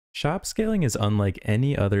Shop scaling is unlike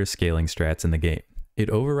any other scaling strats in the game.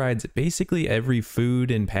 It overrides basically every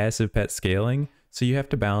food and passive pet scaling, so you have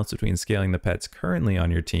to balance between scaling the pets currently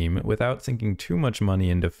on your team without sinking too much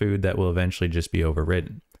money into food that will eventually just be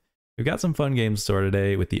overridden. We've got some fun games to store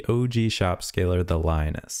today with the OG shop scaler, the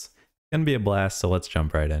Lioness. It's gonna be a blast, so let's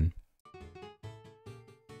jump right in.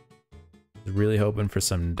 Really hoping for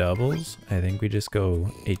some doubles. I think we just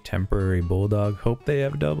go a temporary bulldog. Hope they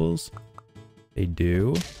have doubles. They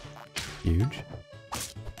do. Huge.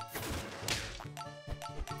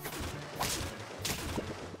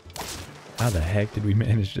 How the heck did we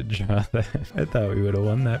manage to draw that? I thought we would have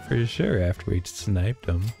won that for sure after we sniped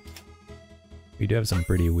them. We do have some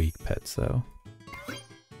pretty weak pets though.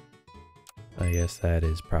 I guess that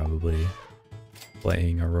is probably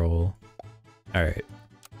playing a role. Alright.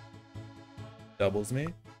 Doubles me.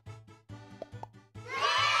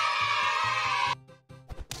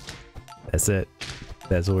 That's it.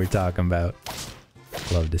 That's what we're talking about.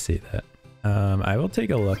 Love to see that. I will take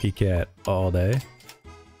a lucky cat all day.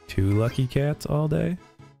 2 lucky cats all day.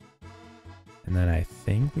 And then I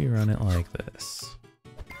think we run it like this.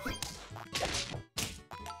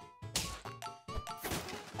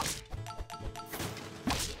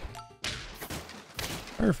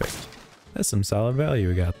 Perfect. That's some solid value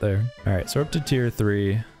we got there. Alright, so we're up to tier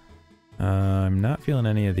 3. I'm not feeling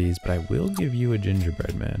any of these, but I will give you a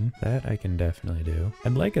gingerbread man. That I can definitely do.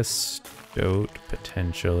 I'd like a stoat,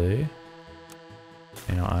 potentially.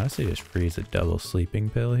 And I'll honestly just freeze a double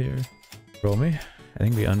sleeping pill here. Roll me. I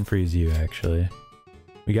think we unfreeze you, actually.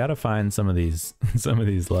 We gotta find some of these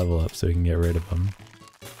level ups so we can get rid of them.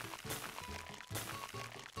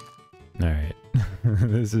 Alright.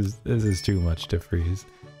 This is too much to freeze.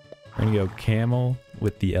 We're gonna go camel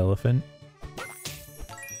with the elephant.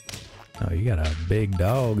 Oh, you got a big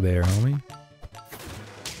dog there, homie.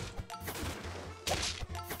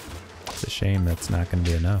 It's a shame that's not gonna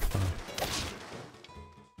be enough, huh?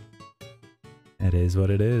 It is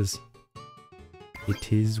what it is.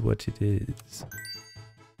 It is what it is.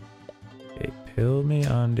 Okay, pill me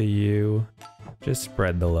onto you. Just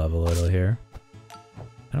spread the love a little here.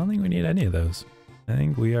 I don't think we need any of those. I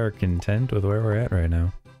think we are content with where we're at right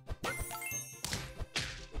now.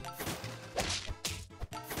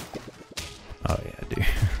 Oh yeah, dude.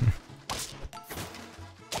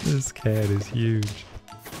 This cat is huge.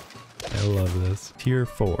 I love this. Tier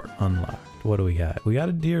 4 unlocked. What do we got? We got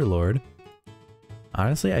a Deer Lord.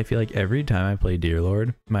 Honestly, I feel like every time I play Deer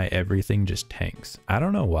Lord, my everything just tanks. I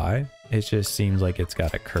don't know why. It just seems like it's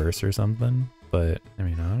got a curse or something. But, I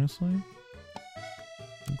mean, honestly,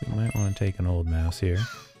 I think we might want to take an old mouse here.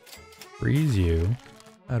 Freeze you.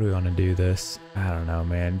 How do we want to do this? I don't know,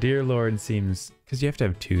 man. Deer Lord seems... because you have to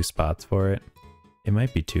have 2 spots for it. It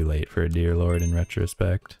might be too late for a Deer Lord in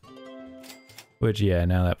retrospect. Which, yeah,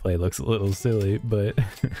 now that play looks a little silly, but...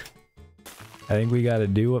 I think we gotta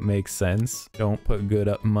do what makes sense. Don't put good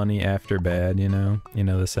up money after bad, you know? You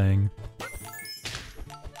know the saying?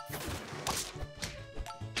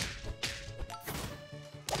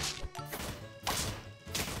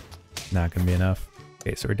 Not gonna be enough.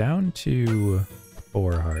 Okay, so we're down to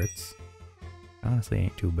 4 hearts. Honestly,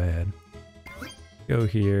 ain't too bad. Go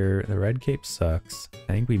here. The red cape sucks.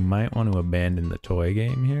 I think we might want to abandon the toy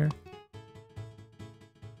game here.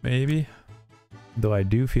 Maybe. Though I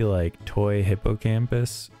do feel like Toy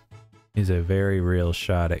Hippocampus is a very real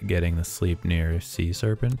shot at getting the Sleep Near Sea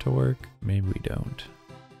Serpent to work. Maybe we don't.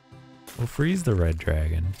 We'll freeze the red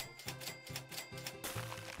dragon.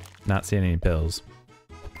 Not seeing any pills.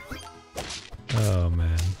 Oh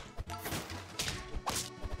man.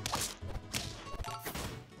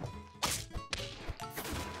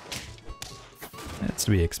 That's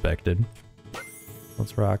to be expected.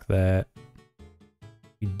 Let's rock that.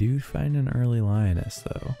 We do find an early Lioness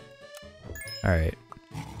though. Alright.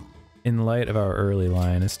 In light of our early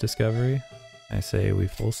Lioness discovery, I say we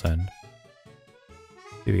full send.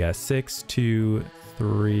 We got 6, 2,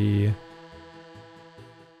 3.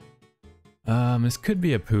 This could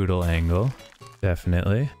be a poodle angle.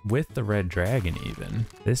 Definitely. With the red dragon even.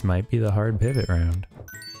 This might be the hard pivot round.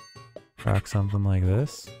 Rock something like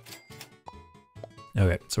this.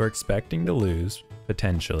 Okay, so we're expecting to lose,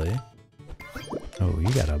 potentially. Oh,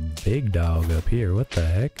 you got a big dog up here. What the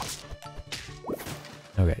heck?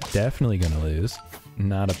 Okay, definitely gonna lose.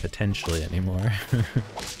 Not a potentially anymore.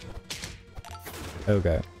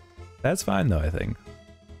 Okay. That's fine though, I think.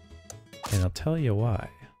 And I'll tell you why.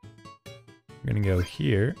 We're gonna go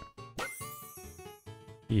here.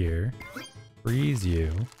 Here. Freeze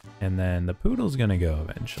you. And then the poodle's gonna go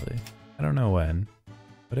eventually. I don't know when,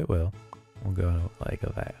 but it will. We'll go like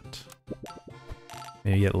that.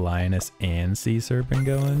 Maybe get Lioness and Sea Serpent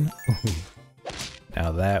going. Ooh.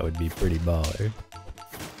 Now that would be pretty baller.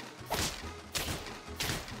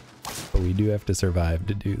 But we do have to survive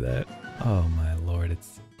to do that. Oh my lord,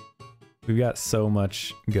 we've got so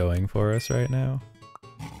much going for us right now.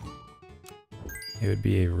 It would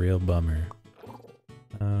be a real bummer.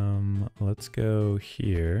 Let's go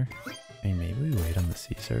here. Hey, maybe we wait on the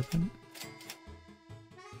Sea Serpent?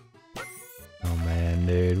 Oh man,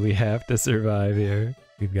 dude, we have to survive here.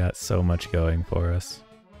 We've got so much going for us.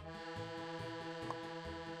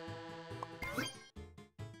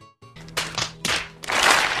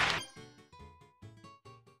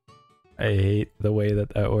 I hate the way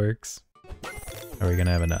that that works. Are we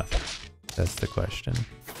gonna have enough? That's the question.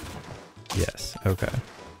 Yes, okay.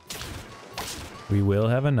 We will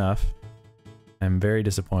have enough. I'm very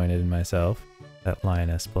disappointed in myself. That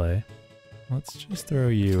Lioness play. Let's just throw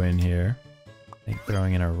you in here. I think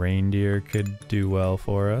throwing in a reindeer could do well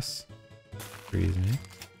for us. Freeze me.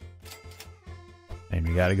 And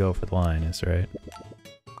we gotta go for the Lioness, right?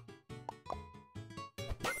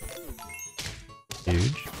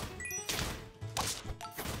 Huge.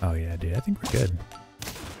 Oh yeah, dude, I think we're good.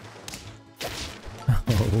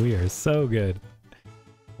 Oh, we are so good.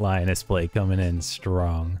 Lioness play coming in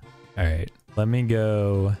strong. Alright, let me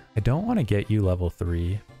go. I don't want to get you level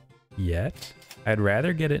 3 yet. I'd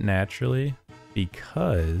rather get it naturally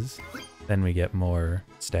because then we get more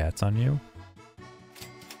stats on you.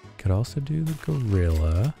 Could also do the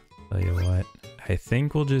gorilla. Tell you what, I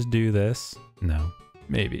think we'll just do this. No,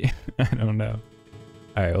 maybe. I don't know.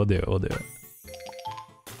 Alright, we'll do it, we'll do it.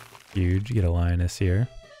 Huge, get a Lioness here.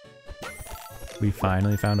 We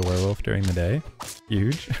finally found a werewolf during the day.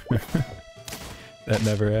 Huge. That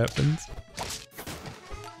never happens.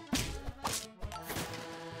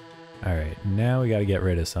 Alright, now we gotta get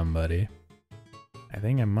rid of somebody. I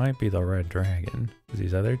think it might be the red dragon, because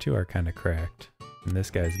these other two are kind of cracked. And this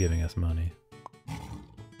guy's giving us money.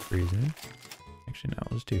 Reason. Actually, no,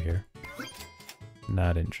 let's do here.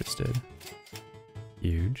 Not interested.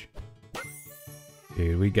 Huge.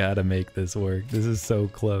 Dude, we gotta make this work. This is so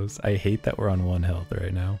close. I hate that we're on 1 health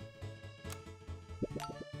right now.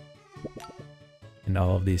 And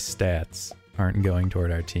all of these stats aren't going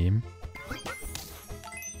toward our team.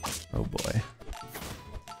 Oh boy.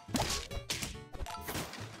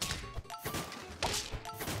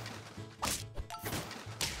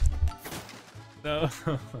 No.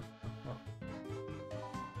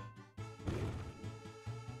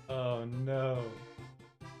 Oh no.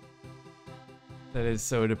 That is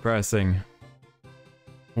so depressing.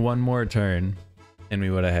 One more turn and we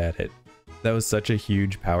would have had it. That was such a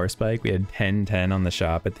huge power spike. We had 10-10 on the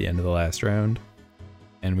shop at the end of the last round.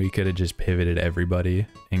 And we could have just pivoted everybody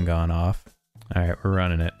and gone off. Alright, we're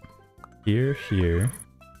running it. Here, here.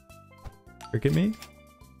 Look at me.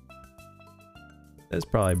 That's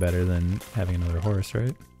probably better than having another horse,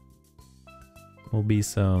 right? Will be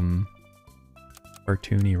some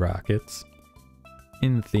cartoony rockets.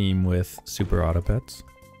 In theme with SuperAutoPets.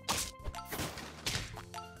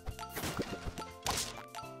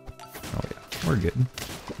 Oh yeah, we're good.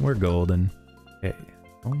 We're golden. Okay.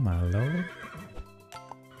 Oh my lord.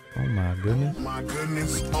 Oh my goodness. Oh my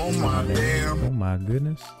goodness. Oh my damn. Oh my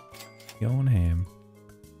goodness. Going ham.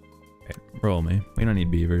 Okay, roll me. We don't need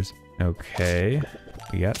beavers. Okay.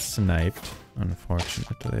 We got sniped,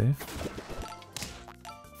 unfortunately.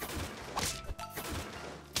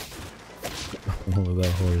 Oh,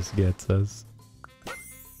 the horse gets us.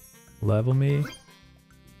 Level me.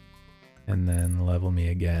 And then level me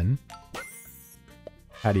again.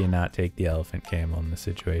 How do you not take the elephant camel in this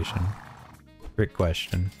situation? Trick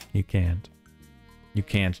question. You can't. You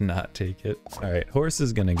can't not take it. Alright, horse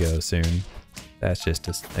is gonna go soon. That's just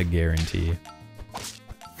a guarantee.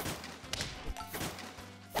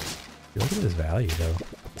 Look at this value though.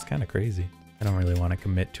 It's kind of crazy. I don't really want to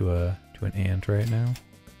commit to an ant right now.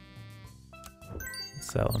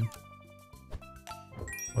 Sell him.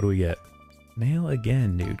 What do we get? Snail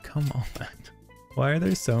again, dude. Come on. Why are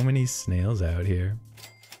there so many snails out here?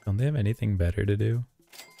 Don't they have anything better to do?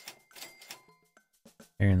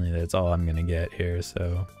 Apparently that's all I'm gonna get here,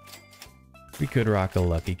 so we could rock a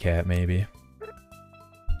lucky cat maybe.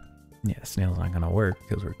 Yeah, snail's not gonna work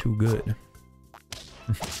because we're too good.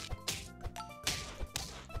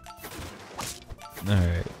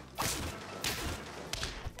 Alright.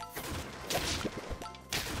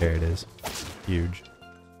 There it is. Huge.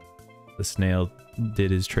 The snail did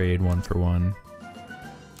his trade 1 for 1.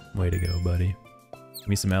 Way to go, buddy. Give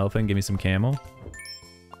me some elephant, give me some camel.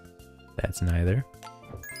 That's neither.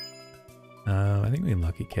 I think we can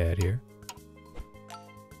lucky cat here.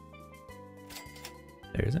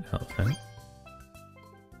 There's an elephant.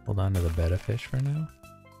 Hold on to the betta fish for now.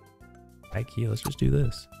 High key, let's just do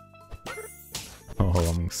this.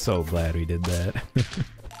 Oh, I'm so glad we did that.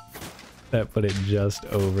 That put it just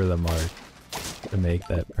over the mark to make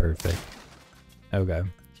that perfect. Okay,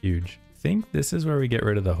 huge. I think this is where we get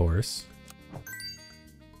rid of the horse.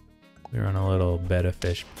 We run a little betta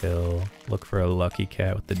fish pill. Look for a lucky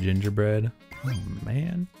cat with the gingerbread. Oh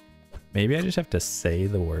man. Maybe I just have to say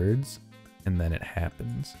the words and then it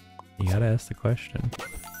happens. You gotta ask the question.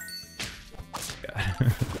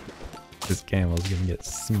 God. This camel's gonna get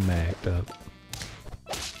smacked up.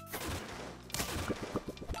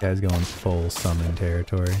 Guy's going full summon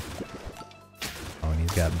territory. Oh, and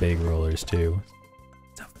he's got big rollers too.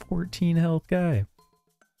 It's a 14 health guy.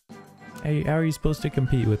 Hey, how are you supposed to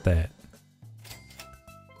compete with that?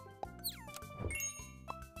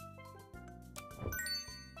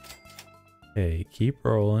 Okay, keep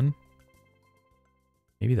rolling.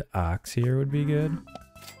 Maybe the ox here would be good.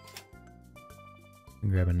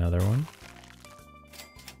 Grab another one.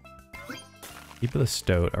 Keep the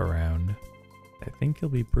stoat around. I think he'll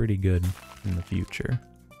be pretty good in the future.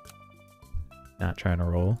 Not trying to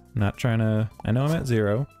roll. Not trying to... I know I'm at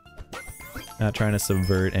 0. Not trying to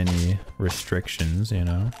subvert any restrictions, you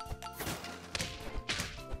know?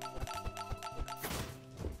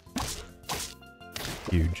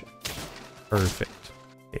 Huge. Perfect.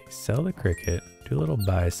 Okay, sell the cricket. Do a little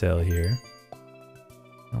buy sell here.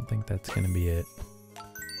 I don't think that's gonna be it.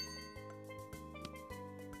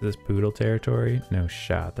 Is this poodle territory? No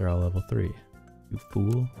shot. They're all level 3. You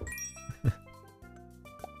fool.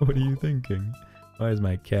 What are you thinking? Why is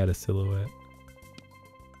my cat a silhouette?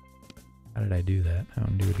 How did I do that? I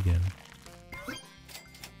don't do it again.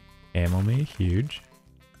 Ammo me, huge.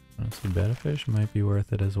 Honestly, betta fish might be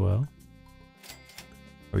worth it as well.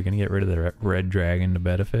 Are we gonna get rid of the red dragon to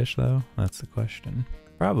betta fish though? That's the question.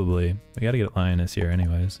 Probably. We gotta get Lioness here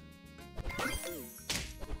anyways.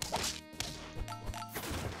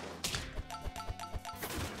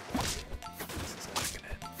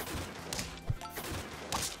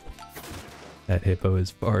 That hippo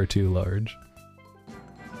is far too large.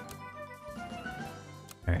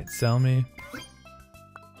 Alright, sell me.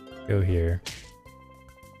 Go here.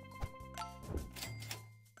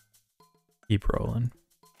 Keep rolling.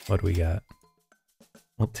 What do we got?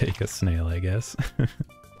 We'll take a snail, I guess.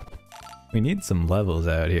 We need some levels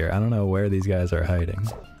out here. I don't know where these guys are hiding.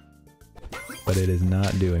 But it is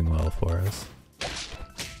not doing well for us.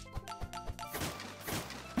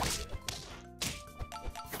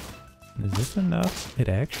 Is this enough? It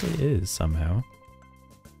actually is somehow.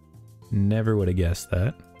 Never would have guessed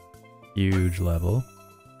that. Huge level.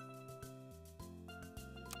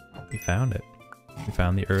 We found it. We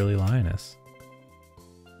found the early Lioness.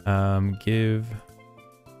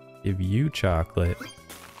 Give you chocolate.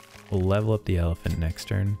 We'll level up the elephant next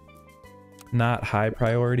turn. Not high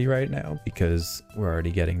priority right now because we're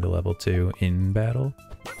already getting to level 2 in battle.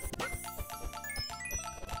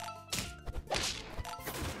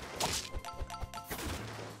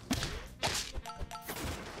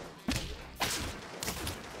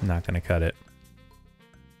 Not gonna cut it.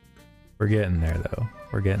 We're getting there though.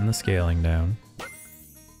 We're getting the scaling down.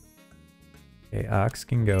 Okay, ox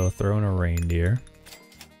can go throw in a reindeer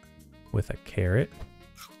with a carrot.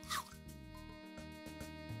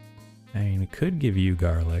 I mean, we could give you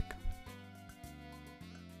garlic.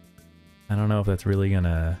 I don't know if that's really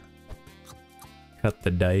gonna cut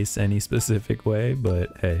the dice any specific way,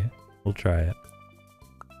 but hey, we'll try it.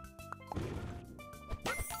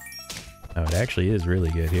 Oh, it actually is really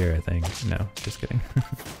good here, I think. No, just kidding.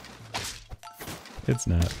 It's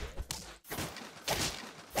not.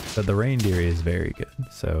 But the reindeer is very good,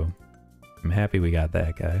 so I'm happy we got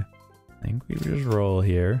that guy. I think we just roll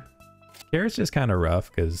here. Carrot's just kind of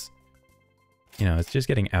rough because, you know, it's just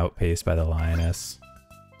getting outpaced by the Lioness.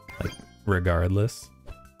 Like, regardless.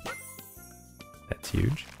 That's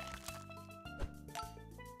huge.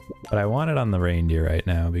 But I want it on the reindeer right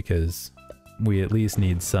now because we at least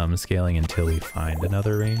need some scaling until we find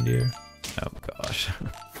another reindeer. Oh gosh.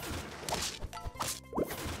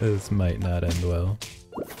 This might not end well.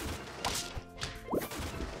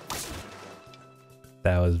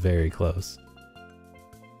 That was very close.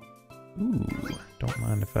 Ooh, don't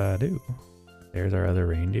mind if I do. There's our other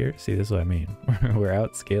reindeer. See, this is what I mean. We're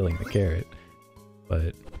outscaling the carrot.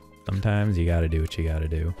 But sometimes you gotta do what you gotta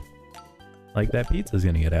do. Like, that pizza's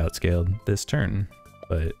gonna get outscaled this turn.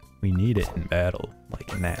 But we need it in battle.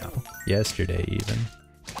 Like now. Yesterday, even.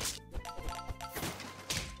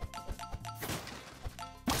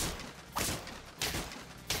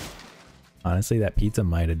 Honestly, that pizza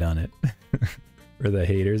might have done it. For the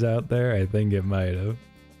haters out there, I think it might have.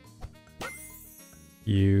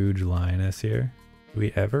 Huge lioness here. Do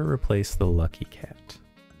we ever replace the lucky cat?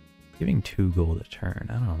 Giving 2 gold a turn.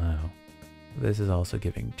 I don't know. This is also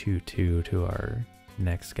giving 2/2 to our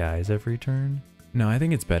next guys every turn. No, I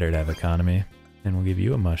think it's better to have economy. And we'll give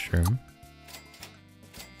you a mushroom.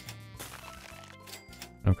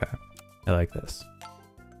 Okay. I like this.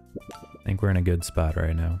 I think we're in a good spot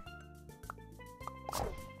right now.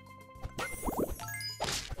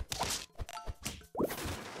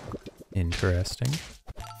 Interesting.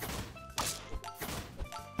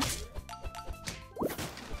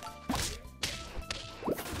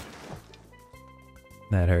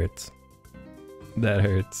 That hurts. That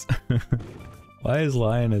hurts. Why is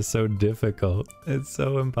Lioness so difficult? It's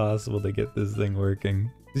so impossible to get this thing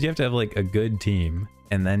working. Because you have to have like a good team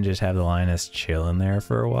and then just have the Lioness chill in there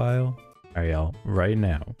for a while. Alright y'all, right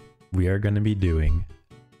now we are going to be doing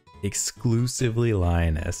exclusively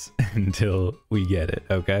Lioness until we get it,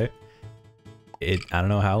 okay? I don't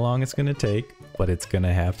know how long it's going to take, but it's going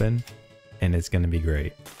to happen and it's going to be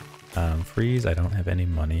great. Freeze, I don't have any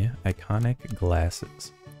money. Iconic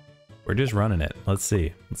glasses. We're just running it. Let's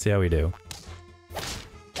see. Let's see how we do.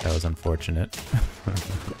 That was unfortunate.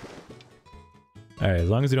 Alright, as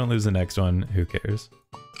long as we don't lose the next one, who cares?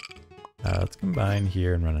 Let's combine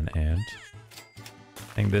here and run an ant.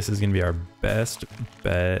 I think this is going to be our best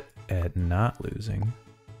bet at not losing.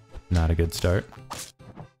 Not a good start.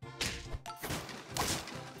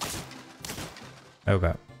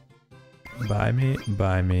 Okay. Buy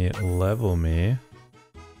me, level me.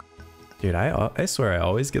 Dude, I swear I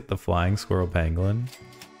always get the flying squirrel pangolin.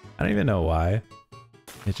 I don't even know why.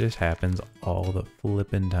 It just happens all the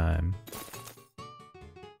flippin' time.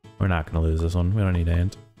 We're not gonna lose this one. We don't need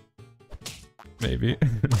ant. Maybe.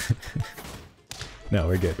 No,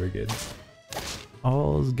 we're good, we're good.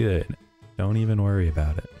 All's good. Don't even worry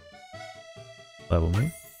about it. Level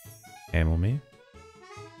me. Ammo me.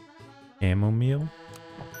 Ammo meal.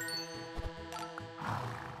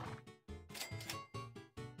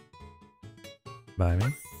 Buy me.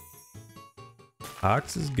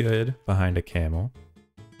 Ox is good behind a camel.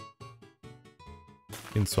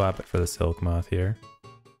 You can swap it for the silk moth here.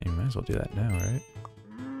 You might as well do that now, right?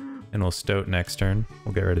 And we'll stoat next turn.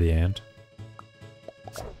 We'll get rid of the ant.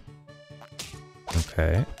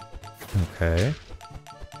 Okay. Okay.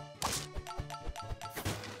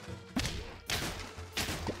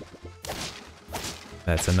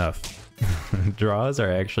 That's enough. Draws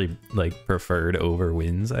are actually like preferred over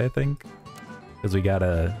wins, I think. Because we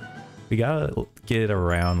gotta get it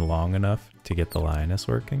around long enough to get the Lioness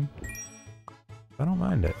working. I don't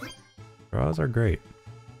mind it. Draws are great.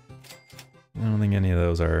 I don't think any of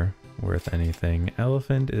those are worth anything.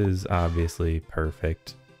 Elephant is obviously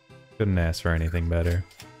perfect. Couldn't ask for anything better.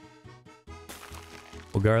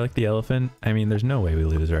 We'll garlic the elephant. I mean, there's no way we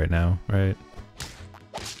lose right now, right?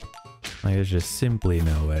 Like, there's just simply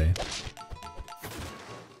no way.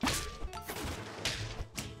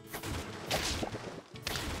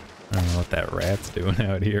 I don't know what that rat's doing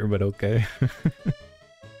out here, but okay.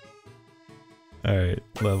 Alright,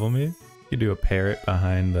 level me. You can do a parrot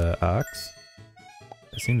behind the ox.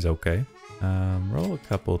 That seems okay. Roll a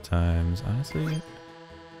couple times. Honestly,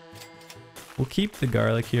 we'll keep the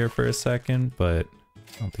garlic here for a second, but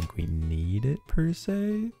I don't think we need it per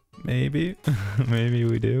se. Maybe. Maybe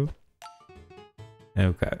we do.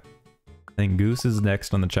 Okay. I think Goose is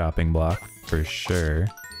next on the chopping block, for sure.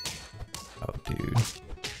 Oh, dude.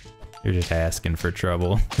 You're just asking for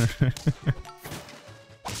trouble.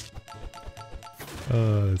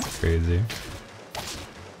 Oh, that's crazy.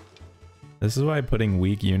 This is why putting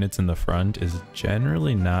weak units in the front is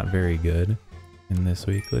generally not very good in this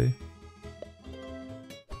weekly.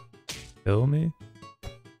 Kill me?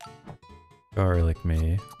 Garlic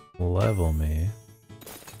me. Level me.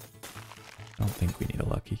 I don't think we need a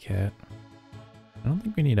lucky cat. I don't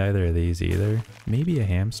think we need either of these either. Maybe a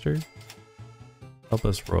hamster? Help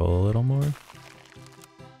us roll a little more.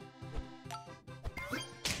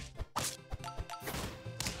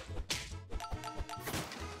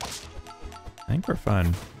 I think we're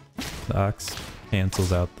fine. The ox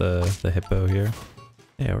cancels out the hippo here.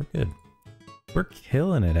 Yeah, we're good. We're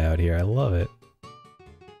killing it out here. I love it.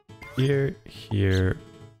 Here, here.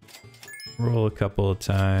 Roll a couple of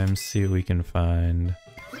times, see what we can find.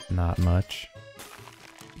 Not much.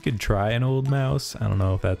 You could try an old mouse. I don't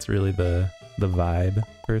know if that's really the vibe,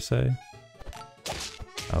 per se.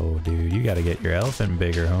 Oh, dude, you gotta get your elephant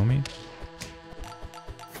bigger, homie.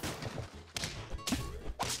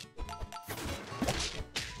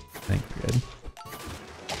 I think we're good.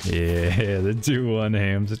 Yeah, the 2-1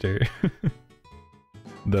 hamster.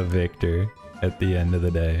 The victor at the end of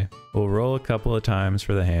the day. We'll roll a couple of times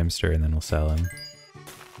for the hamster and then we'll sell him.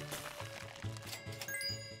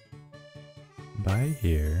 By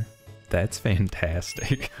here. That's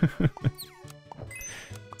fantastic.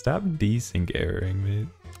 Stop desync erroring me.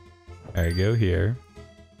 Alright, go here.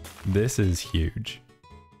 This is huge.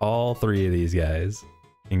 All three of these guys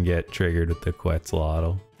can get triggered with the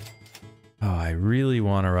Quetzalcoatl. Oh, I really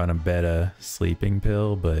want to run a beta sleeping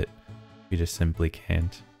pill, but we just simply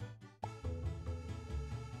can't.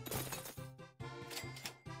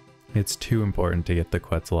 It's too important to get the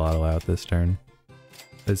Quetzalcoatl out this turn.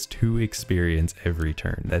 That's 2 experience every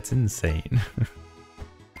turn. That's insane.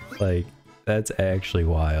 Like, that's actually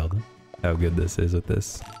wild how good this is with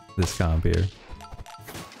this comp here.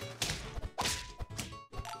 I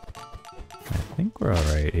think we're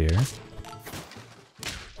alright here.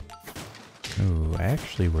 Ooh,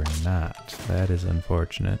 actually we're not. That is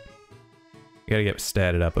unfortunate. We gotta get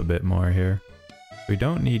statted up a bit more here. We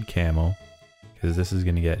don't need camel, because this is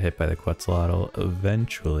gonna get hit by the Quetzalcoatl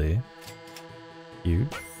eventually.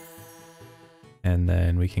 Huge. And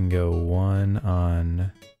then we can go 1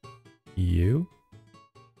 on you.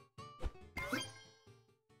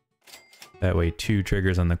 That way 2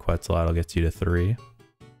 triggers on the Quetzalcoatl gets you to 3.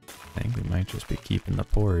 I think we might just be keeping the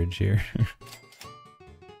porridge here.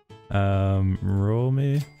 Roll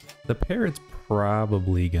me. The parrot's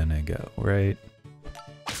probably gonna go, right?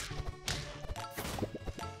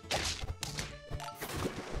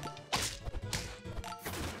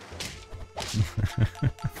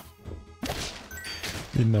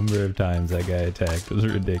 The number of times that guy attacked was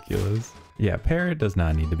ridiculous. Yeah, parrot does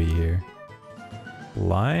not need to be here.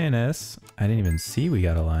 Lioness. I didn't even see we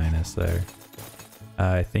got a lioness there.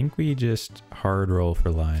 I think we just hard roll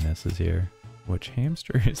for lionesses here, which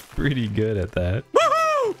hamster is pretty good at that.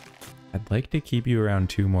 Woohoo! I'd like to keep you around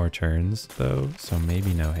 2 more turns though, so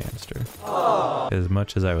maybe no hamster. Aww. As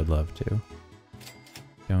much as I would love to.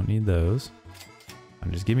 Don't need those.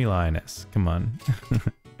 Just give me lioness. Come on.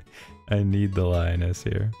 I need the lioness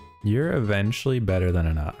here. You're eventually better than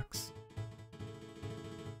an ox.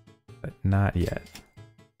 But not yet.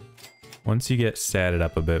 Once you get statted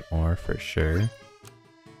up a bit more, for sure.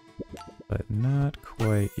 But not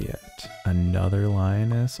quite yet. Another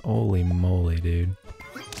lioness? Holy moly, dude.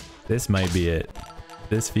 This might be it.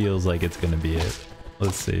 This feels like it's gonna be it.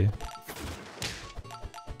 Let's see.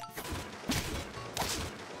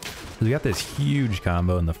 We got this huge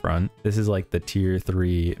combo in the front. This is like the tier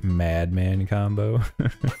 3 madman combo.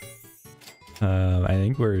 I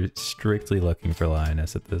think we're strictly looking for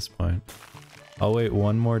lioness at this point. I'll wait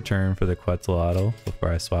 1 more turn for the Quetzalcoatl before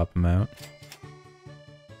I swap them out.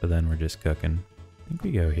 But then we're just cooking. I think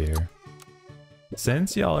we go here.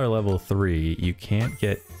 Since y'all are level 3, you can't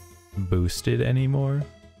get boosted anymore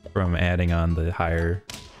from adding on the higher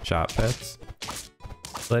shop pets.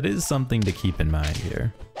 So that is something to keep in mind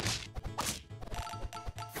here.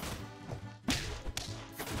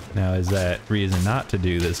 Now, is that reason not to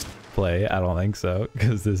do this play? I don't think so,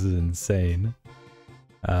 because this is insane.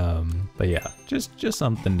 But yeah, just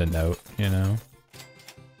something to note, you know?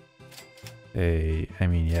 Hey, I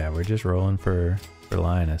mean, yeah, we're just rolling for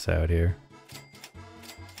Lioness out here.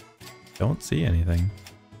 Don't see anything.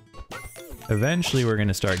 Eventually, we're going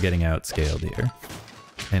to start getting outscaled here.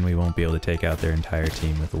 And we won't be able to take out their entire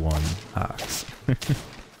team with 1 ox.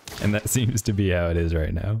 And that seems to be how it is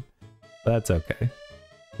right now. But that's okay.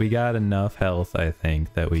 We got enough health, I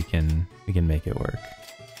think, that we can make it work.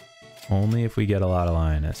 Only if we get a lot of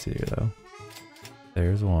lioness here, though.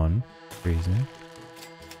 There's 1. Freeze me.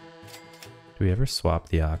 Do we ever swap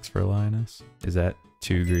the ox for a lioness? Is that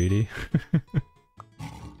too greedy?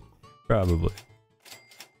 Probably.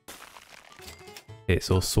 Okay,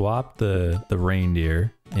 so we'll swap the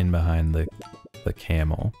reindeer in behind the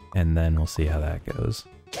camel, and then we'll see how that goes.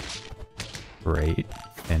 Great.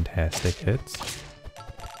 Fantastic hits.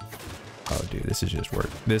 Oh, dude, this is just work.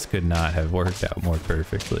 This could not have worked out more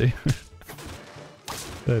perfectly.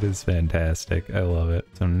 That is fantastic. I love it.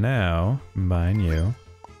 So now, combine you.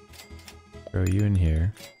 Throw you in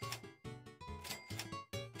here.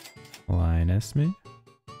 Lioness me?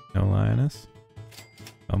 No lioness?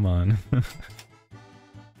 Come on.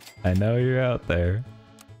 I know you're out there.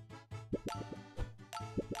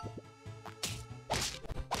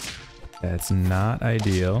 That's not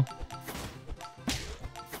ideal.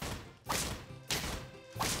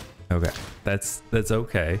 Okay, that's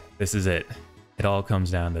okay. This is it. It all comes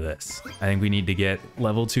down to this. I think we need to get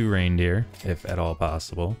level 2 reindeer, if at all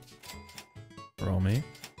possible. Roll me.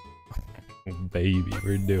 Baby,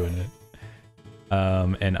 we're doing it.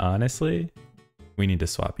 And honestly, we need to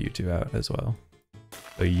swap you 2 out as well.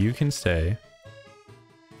 So you can stay.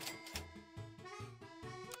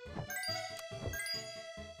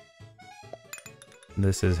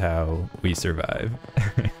 this is how we survive.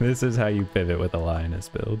 This is how you pivot with a Lioness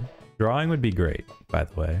build. Drawing would be great, by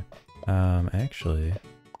the way. Actually,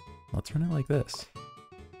 let's run it like this.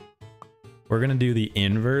 We're gonna do the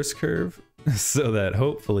inverse curve so that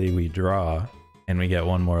hopefully we draw and we get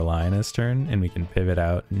one more Lioness turn and we can pivot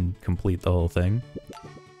out and complete the whole thing.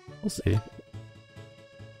 We'll see.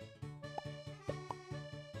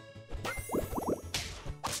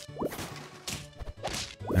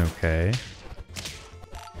 Okay.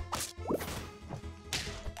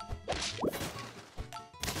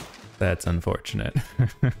 That's unfortunate.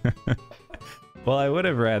 Well, I would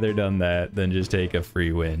have rather done that than just take a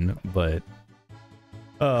free win, but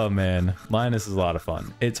oh man, Lioness is a lot of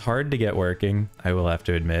fun. It's hard to get working, I will have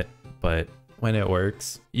to admit, but when it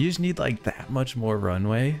works, you just need like that much more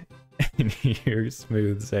runway and you're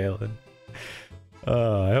smooth sailing.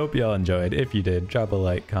 I hope y'all enjoyed. If you did, drop a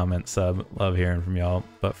like, comment, sub. Love hearing from y'all.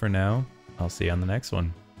 But for now, I'll see you on the next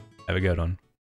one. Have a good one.